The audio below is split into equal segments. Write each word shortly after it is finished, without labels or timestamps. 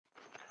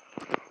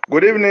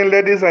Good evening,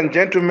 ladies and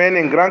gentlemen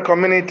in Grant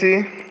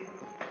community,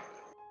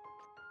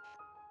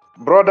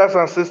 brothers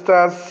and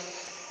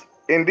sisters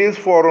in this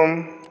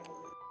forum,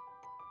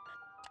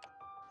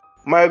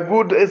 my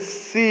good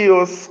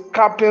CEOs,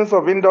 captains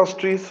of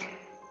industries,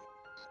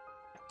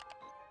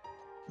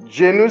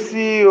 genuine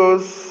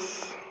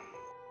CEOs,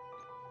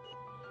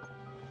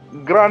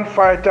 grant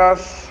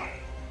fighters,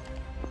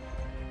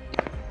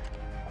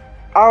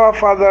 our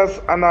fathers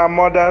and our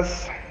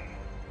mothers,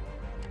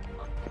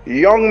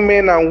 young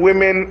men and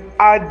women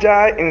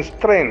agile in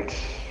strength.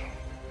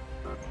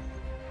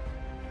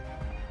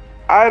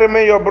 I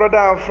remain your brother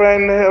and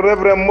friend,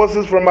 Reverend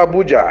Moses from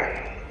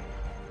Abuja.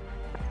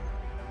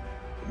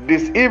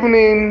 This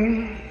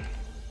evening,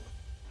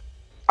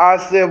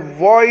 as a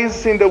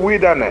voice in the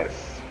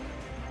wilderness,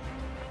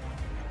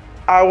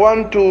 I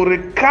want to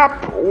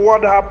recap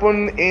what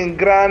happened in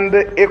Grant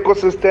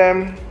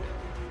ecosystem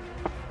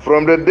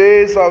from the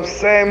days of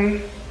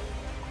SEM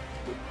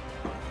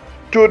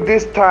to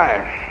this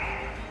time.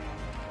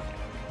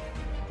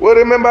 We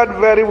remembered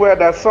very well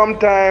that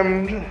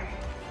sometime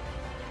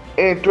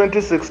in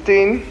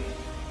 2016,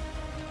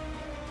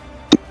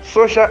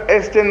 social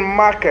estate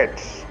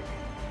markets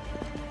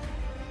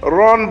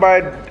run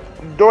by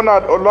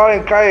Donald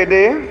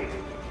Olorinkaede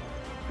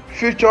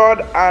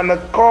featured and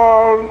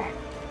called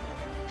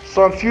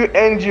some few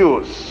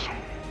NGOs.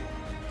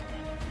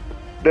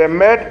 They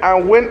met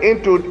and went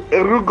into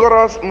a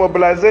rigorous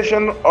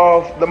mobilization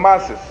of the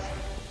masses.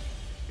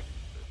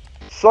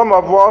 Some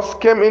of us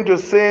came into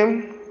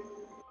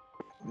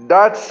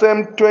that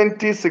same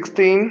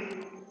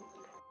 2016,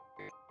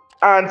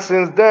 and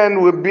since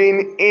then we've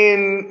been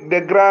in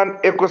the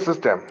Grant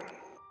ecosystem.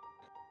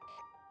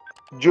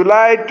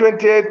 July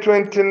 28,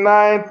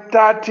 29,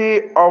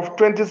 30 of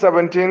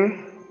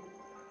 2017,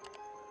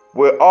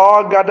 we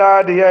all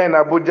gathered here in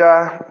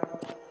Abuja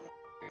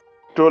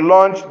to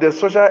launch the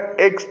social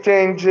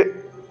exchange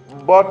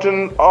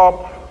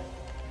button-up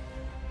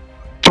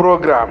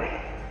program.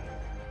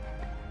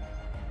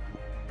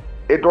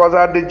 It was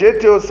at the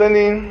JTO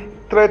Seni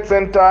Trade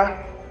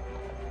Center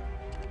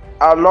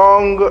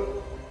along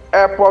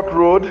Airport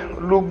Road,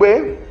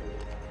 Lugbe.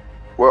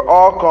 We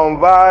all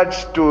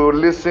converged to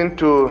listen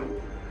to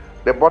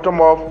the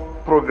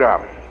bottom-up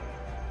program.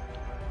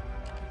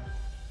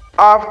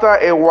 After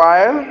a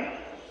while,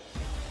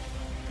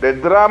 the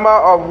drama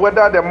of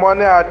whether the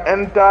money had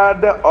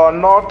entered or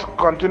not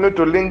continued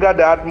to linger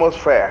the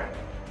atmosphere.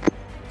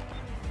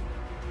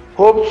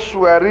 Hopes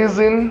were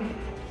risen.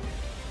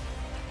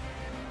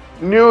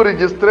 New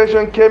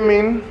registration came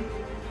in.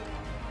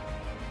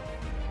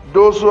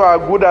 Those who are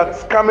good at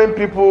scamming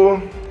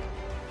people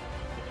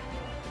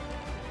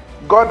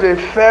got a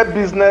fair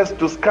business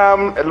to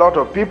scam a lot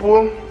of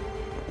people.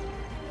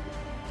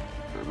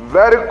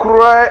 Very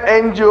cruel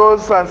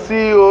NGOs and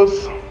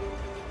CEOs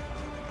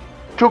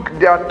took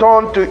their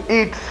turn to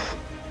eat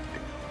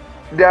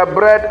their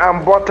bread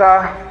and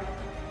butter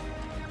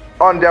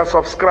on their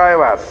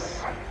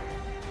subscribers.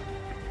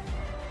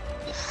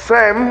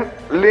 SEM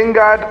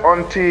lingered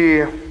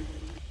until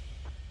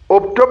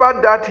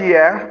October that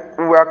year.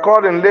 We were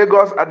called in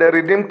Lagos at the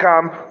Redeem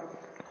Camp,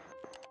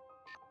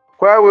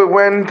 where we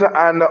went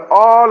and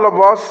all of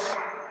us,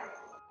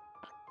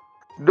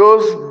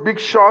 those big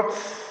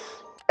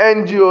shots,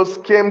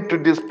 NGOs came to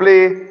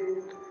display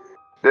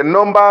the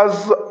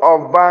numbers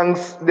of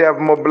banks they have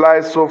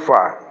mobilized so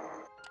far.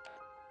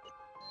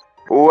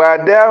 We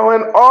were there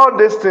when all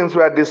these things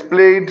were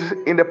displayed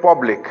in the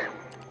public.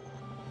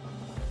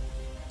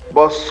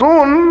 But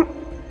soon,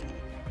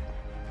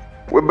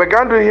 we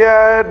began to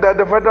hear that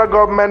the federal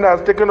government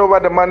has taken over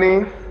the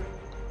money.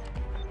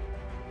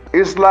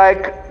 It's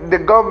like the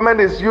government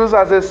is used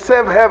as a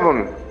safe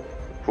haven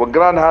for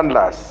grant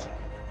handlers.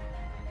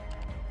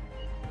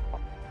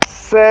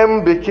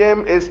 SEM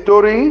became a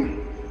story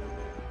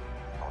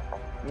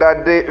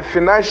that the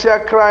Financial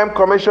Crime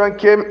Commission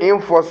came in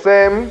for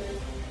SEM,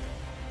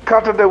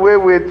 carted away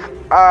with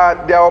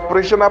their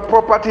operational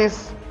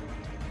properties,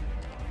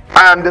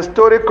 and the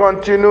story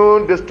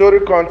continued, the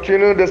story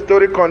continued, the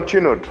story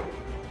continued.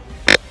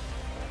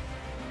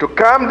 To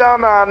calm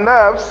down our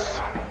nerves,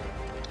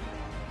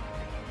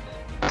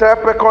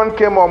 Terpecon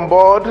came on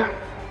board,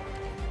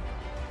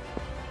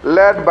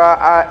 led by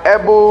our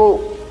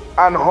able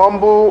and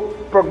humble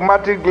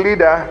pragmatic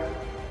leader,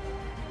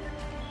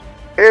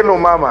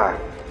 Elomama.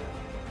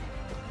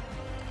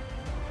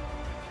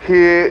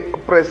 He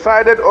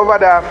presided over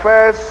the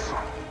affairs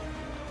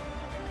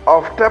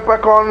of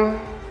Terpecon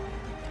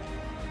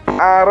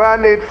and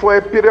ran it for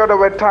a period of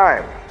a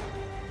time.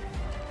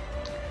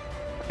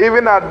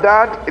 Even at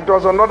that, it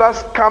was another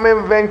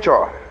scamming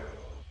venture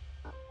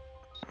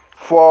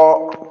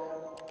for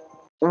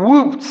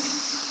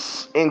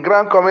whoops in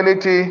Grant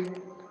community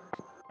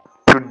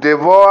to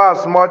devour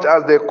as much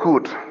as they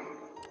could.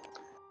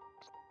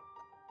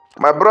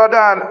 My brother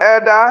and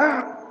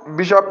elder,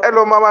 Bishop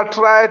Elomama,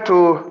 tried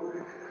to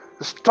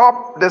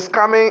stop the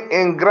scamming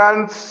in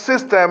Grant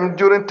system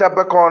during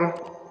Terpecon.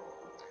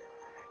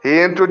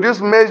 He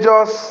introduced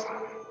measures.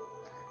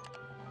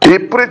 He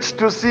preached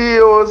to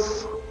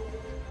CEOs.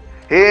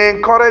 He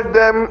encouraged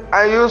them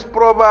and used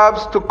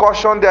proverbs to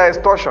caution their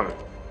extortion.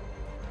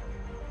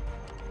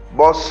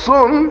 But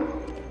soon,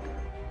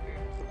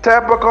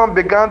 Terpecon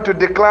began to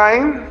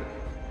decline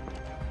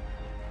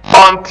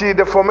until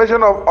the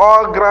formation of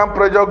all Grand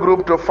Pressure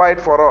Group to fight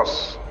for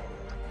us.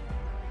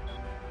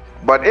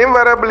 But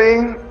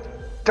invariably,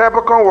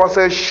 Terpecon was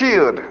a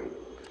shield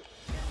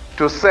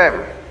to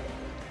SEM.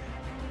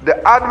 The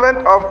advent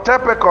of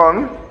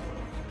Terpecon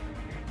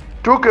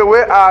took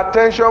away our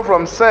attention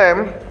from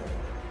SEM,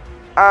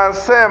 and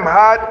SEM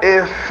had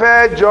a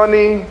fair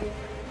journey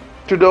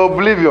to the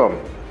oblivion.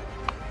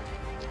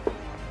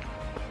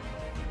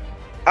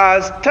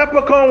 As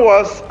Terpecon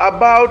was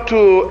about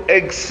to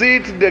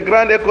exit the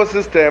grand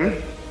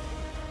ecosystem,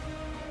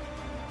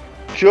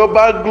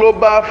 theobarth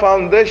Global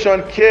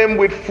Foundation came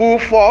with full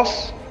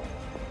force,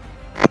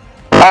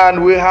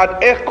 and we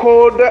had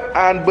echoed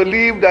and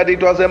believed that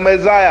it was a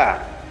Messiah.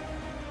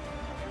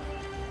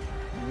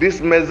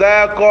 This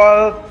Messiah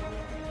called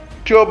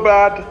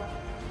theobarth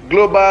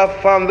Global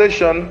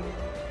Foundation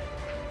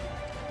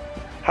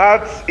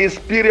had its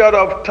period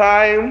of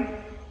time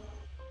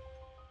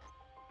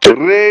to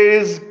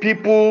raise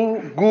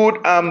people, good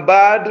and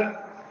bad,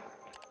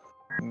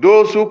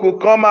 those who could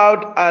come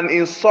out and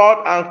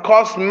insult and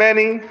curse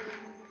many.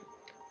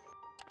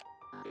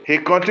 He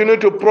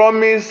continued to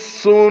promise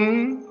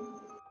soon.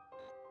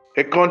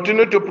 He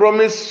continued to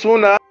promise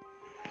sooner.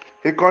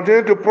 He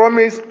continued to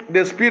promise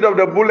the speed of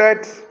the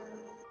bullet.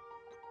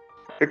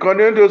 He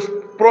continued to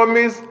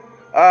promise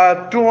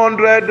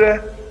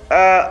 200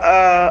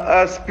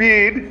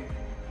 speed.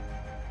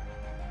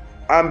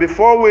 And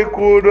before we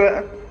could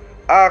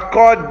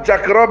call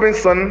Jack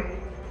Robinson,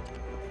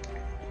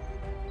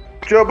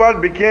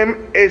 theobarth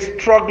became a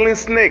struggling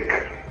snake.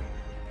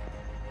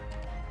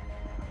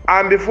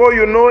 And before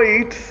you know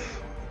it,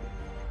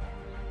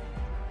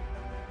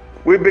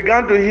 we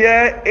began to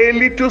hear a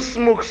little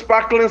smoke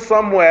sparkling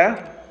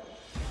somewhere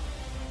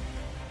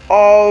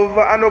of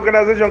an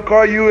organization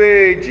called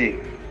UAAG.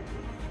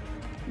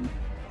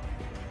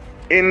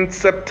 In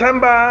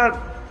September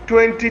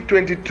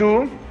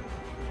 2022,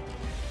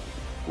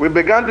 we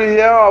began to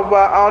hear of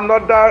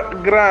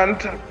another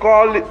grant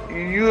called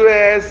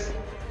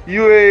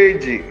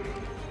UAAG,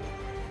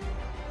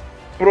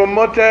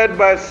 promoted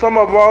by some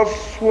of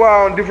us who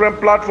are on different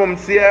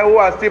platforms here who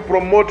are still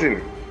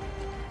promoting.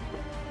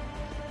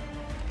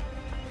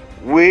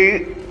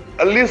 We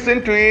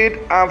listened to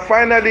it and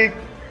finally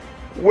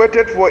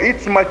waited for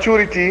its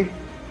maturity,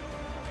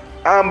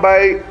 and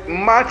by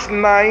March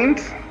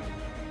 9th,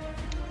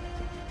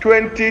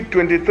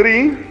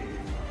 2023,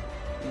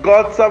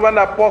 God's servant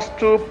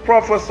apostle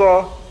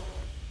Professor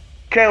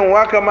Ken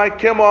Wakama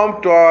came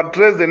on to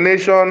address the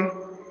nation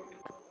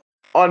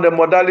on the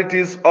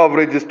modalities of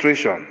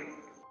registration.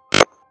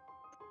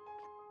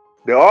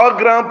 The All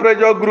Grand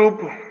Pressure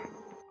Group,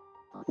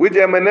 which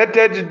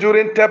emanated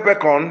during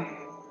Terpecon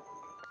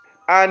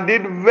and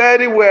did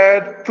very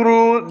well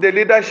through the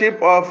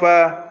leadership of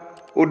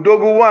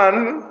Udogu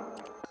One,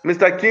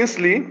 Mr.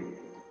 Kingsley,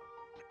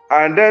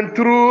 and then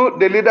through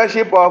the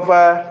leadership of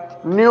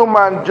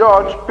Newman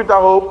George Peter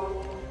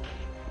Hope,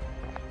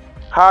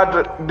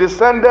 had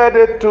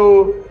descended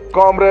to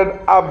Comrade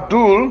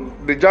Abdul,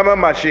 the German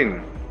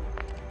machine.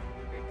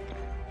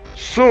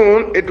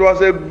 Soon it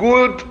was a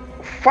good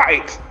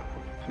fight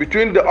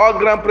between the All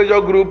Grand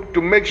Pressure Group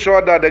to make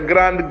sure that the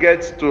grant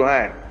gets to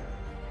hand.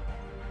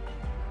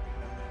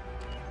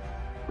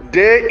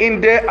 Day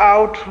in, day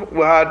out,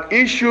 we had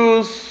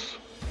issues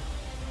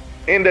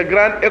in the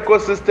grant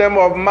ecosystem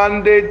of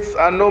mandates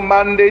and no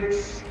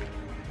mandates.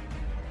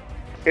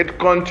 It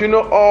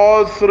continued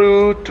all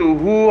through to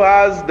who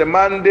has the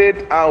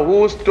mandate and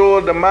who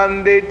stole the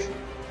mandate.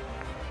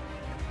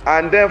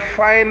 And then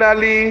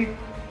finally,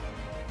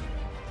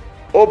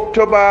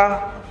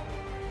 October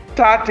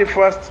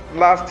 31st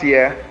last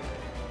year,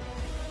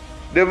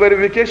 the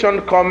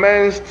verification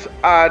commenced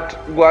at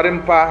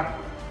Gwarimpa.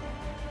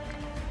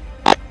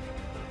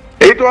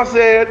 It was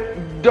a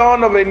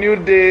dawn of a new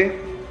day.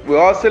 We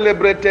all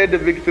celebrated the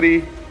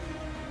victory.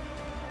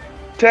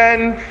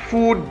 10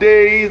 full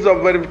days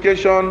of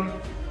verification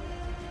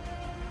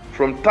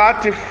from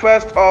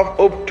 31st of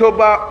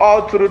October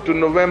all through to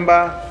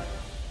November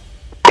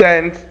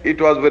 10th, it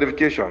was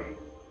verification.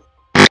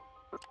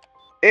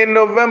 In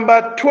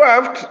November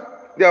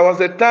 12th, there was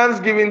a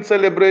Thanksgiving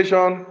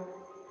celebration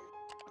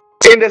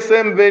in the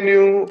same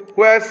venue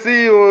where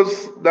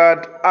CEOs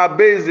that are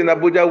based in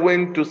Abuja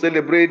went to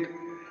celebrate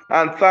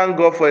and thank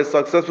God for a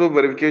successful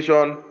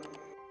verification.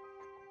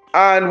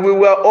 And we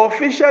were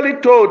officially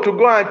told to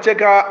go and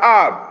check our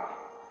app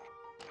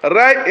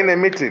right in a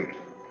meeting.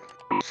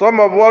 Some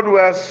of us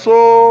were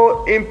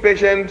so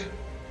impatient,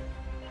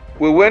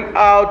 we went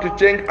out to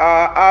check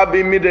our app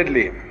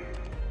immediately.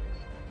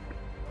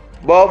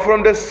 But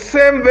from the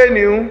same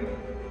venue,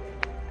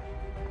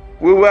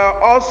 we were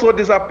also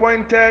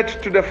disappointed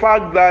to the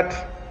fact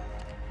that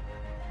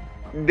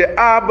the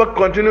app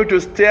continued to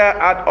stare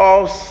at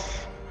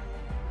us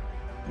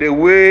the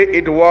way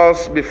it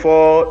was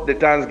before the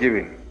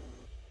Thanksgiving.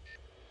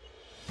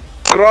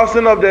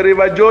 Crossing of the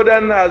River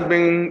Jordan has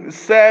been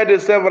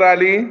said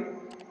severally.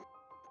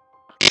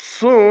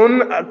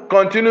 Soon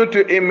continue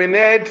to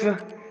emanate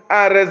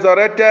and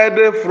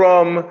resurrected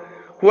from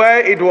where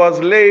it was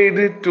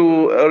laid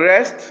to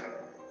rest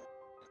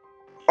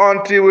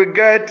until we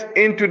get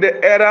into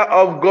the era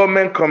of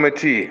government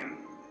committee.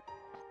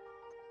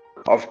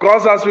 Of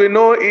course, as we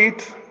know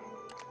it,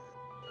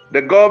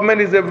 the government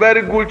is a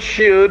very good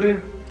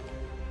shield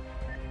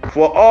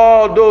for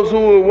all those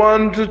who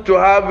want to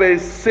have a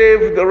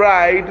safe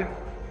ride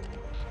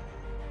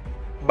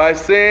by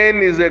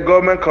saying it's a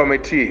government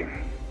committee.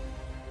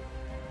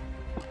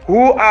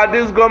 Who are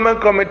these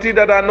government committee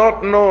that are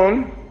not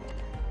known?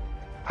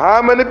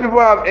 How many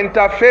people have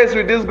interfaced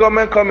with this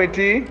government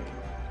committee?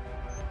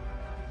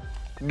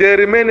 They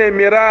remain a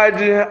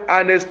mirage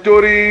and a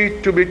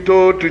story to be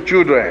told to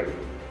children.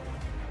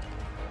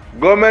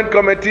 Government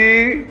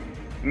committee,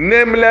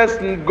 nameless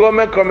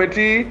government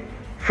committee,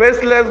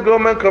 faceless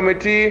government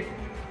committee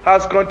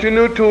has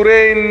continued to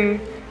reign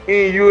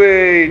in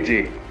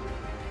UAAG.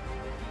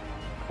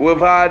 We've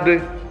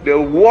had the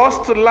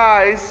worst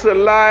lies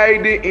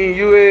lied in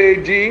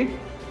UAAG.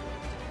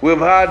 We've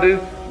had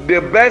the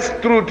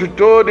best truth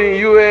told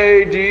in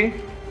UAAG.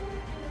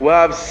 We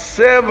have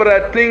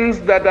several things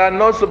that are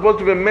not supposed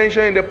to be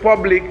mentioned in the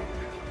public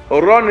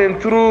running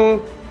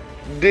through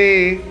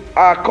the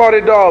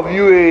corridor of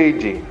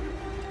UAAG.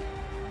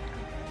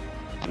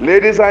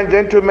 Ladies and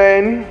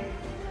gentlemen,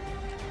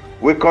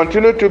 we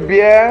continue to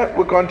bear,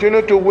 we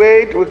continue to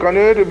wait, we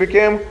continue to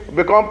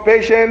become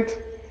patient,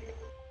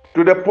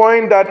 to the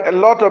point that a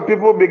lot of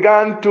people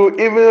began to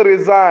even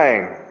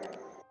resign.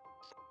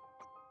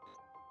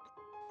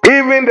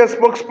 Even the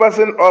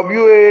spokesperson of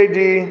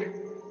UAAG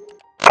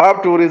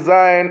have to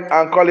resign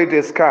and call it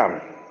a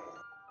scam.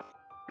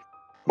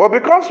 But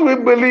because we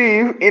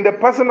believe in the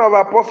person of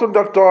Apostle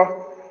Dr.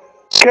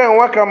 Ken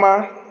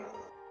Wakama,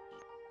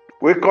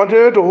 we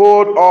continue to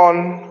hold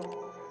on,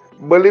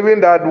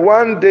 believing that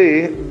one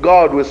day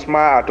God will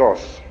smile at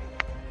us.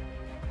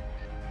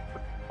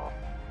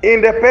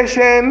 In the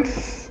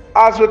patience,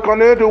 as we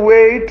continue to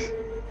wait,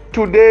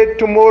 today,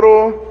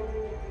 tomorrow,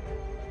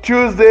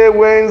 Tuesday,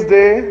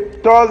 Wednesday,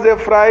 Thursday,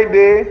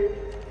 Friday,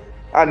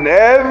 and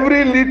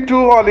every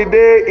little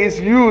holiday is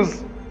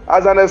used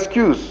as an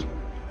excuse.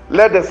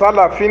 Let the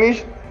Salah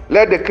finish,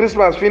 let the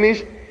Christmas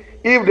finish.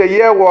 If the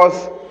year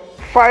was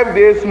 5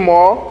 days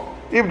more,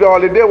 if the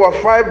holiday was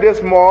 5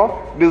 days more,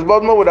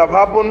 disbursement would have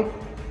happened.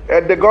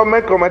 The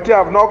government committee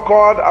have not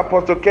called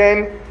Apostle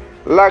Ken.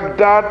 Like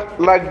that,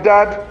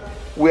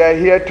 we are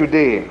here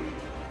today.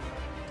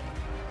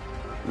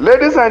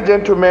 Ladies and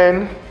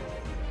gentlemen,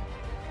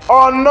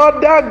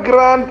 another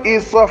grant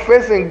is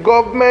surfacing,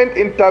 government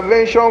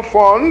intervention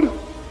fund,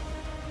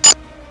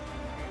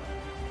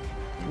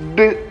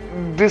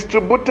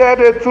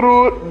 distributed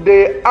through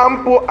the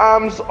ample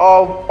arms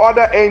of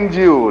other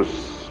NGOs.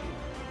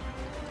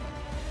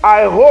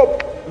 I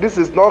hope this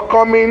is not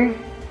coming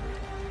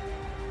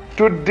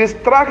to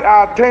distract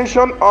our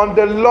attention on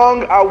the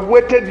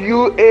long-awaited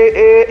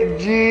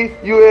UAAG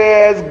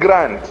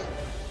grant,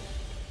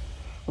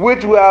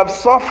 which we have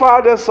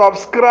suffered,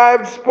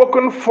 subscribed,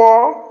 spoken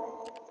for,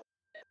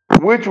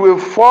 which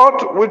we've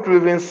fought, which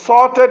we've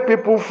insulted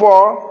people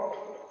for,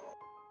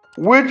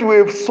 which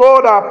we've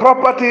sold our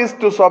properties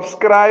to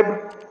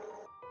subscribe,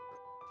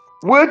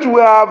 which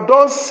we have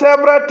done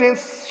several things.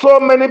 So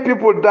many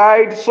people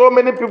died, so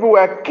many people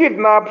were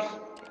kidnapped,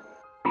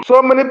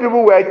 so many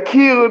people were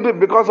killed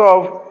because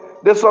of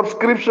the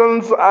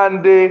subscriptions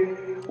and the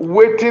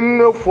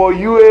waiting for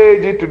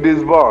UAAG to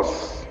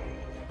disburse.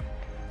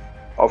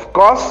 Of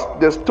course,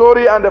 the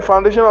story and the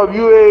foundation of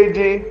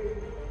UAAG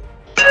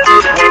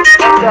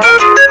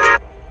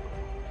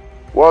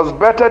was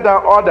better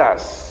than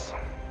others,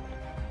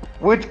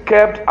 which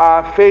kept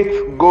our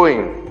faith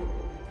going.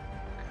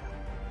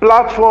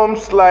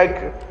 Platforms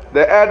like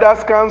the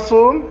Elders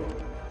Council,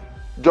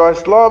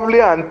 Joyce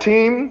Lovely and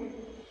team,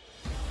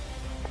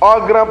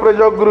 All Grant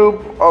Pressure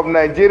Group of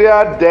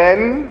Nigeria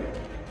then,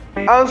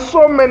 and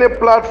so many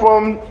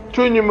platforms,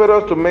 too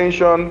numerous to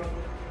mention,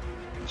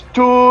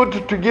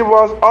 stood to give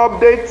us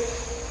updates.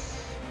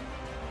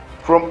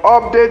 From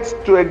updates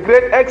to a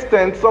great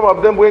extent, some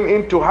of them went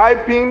into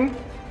hyping.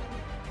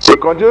 We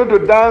continue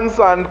to dance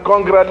and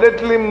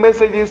congratulatory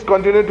messages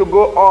continue to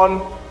go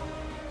on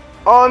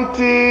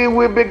until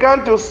we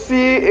began to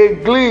see a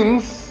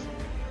glimpse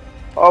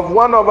of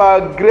one of our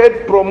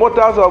great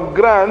promoters of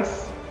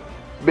grants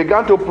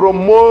began to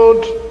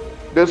promote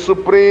the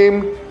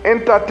Supreme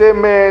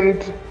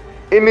Entertainment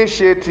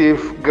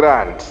Initiative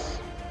grants.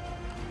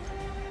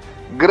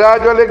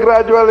 Gradually,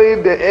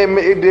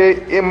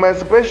 the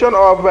emancipation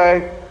of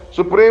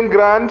Supreme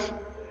Grant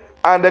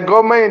and the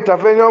Government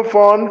Intervention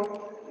Fund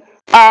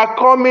are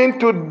coming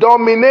to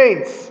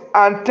dominate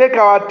and take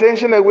our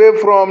attention away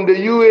from the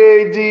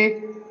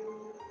UAAG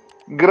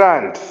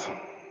grants.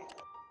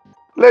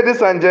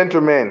 Ladies and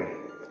gentlemen,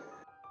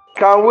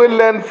 can we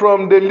learn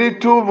from the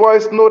little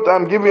voice note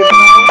I'm giving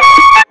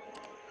now?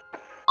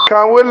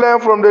 Can we learn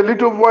from the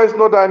little voice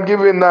note I'm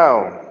giving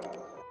now?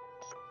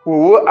 We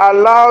will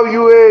allow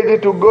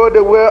UAAG to go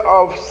the way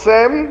of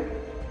SEM.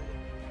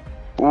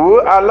 We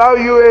will allow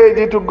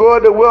UAAG to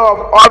go the way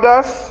of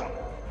others.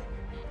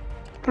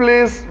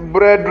 Please,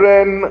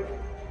 brethren,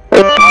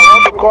 I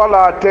want to call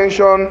our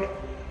attention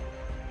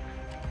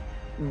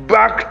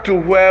back to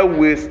where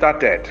we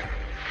started.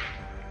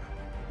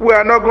 We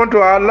are not going to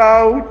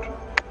allow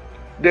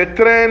the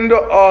trend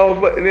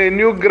of the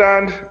new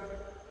grant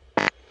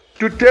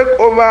to take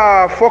over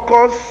our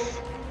focus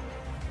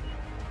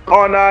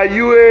on our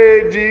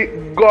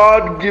UAAG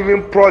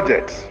God-given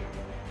projects.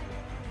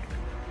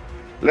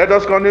 Let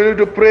us continue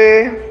to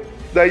pray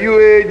that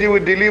UAAG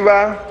will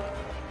deliver.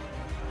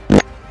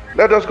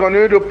 Let us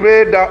continue to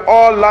pray that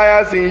all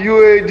liars in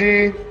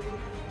UAAG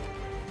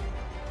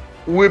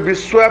will be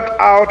swept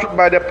out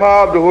by the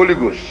power of the Holy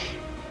Ghost.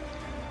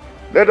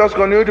 Let us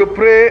continue to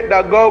pray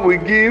that God will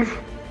give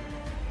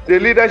the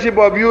leadership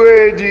of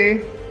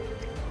UAAG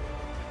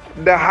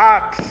the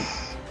heart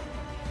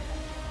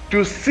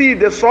to see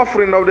the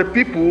suffering of the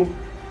people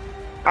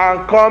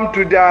and come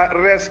to their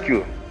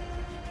rescue.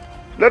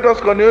 Let us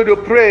continue to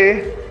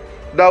pray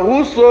that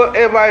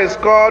whosoever is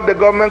called the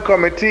government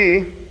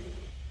committee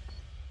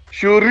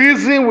should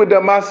reason with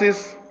the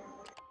masses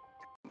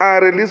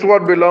and release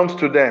what belongs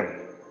to them.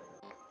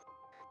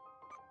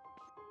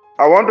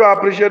 I want to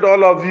appreciate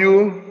all of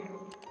you.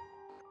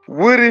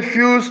 We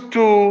refuse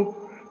to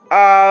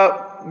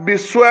be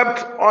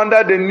swept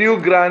under the new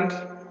grant.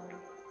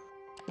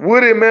 We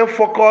remain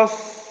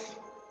focused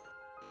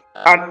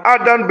and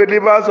ardent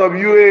believers of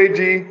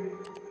UAAG,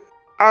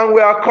 and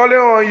we are calling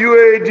on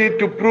UAAG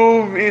to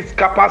prove its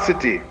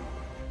capacity.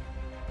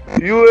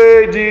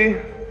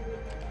 UAAG,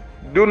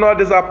 do not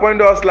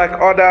disappoint us like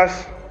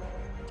others,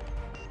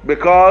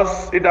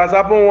 because it has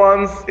happened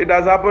once, it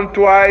has happened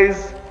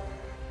twice.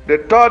 The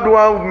third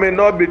one may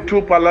not be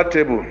too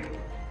palatable.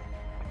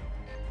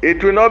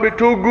 It will not be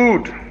too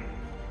good.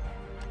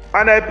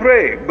 And I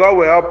pray God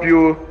will help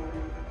you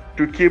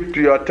to keep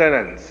to your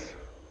tenets.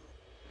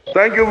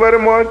 Thank you very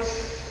much.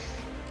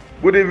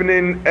 Good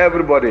evening,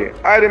 everybody.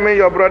 I remain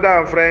your brother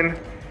and friend,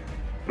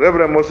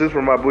 Reverend Moses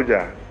from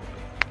Abuja.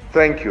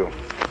 Thank you.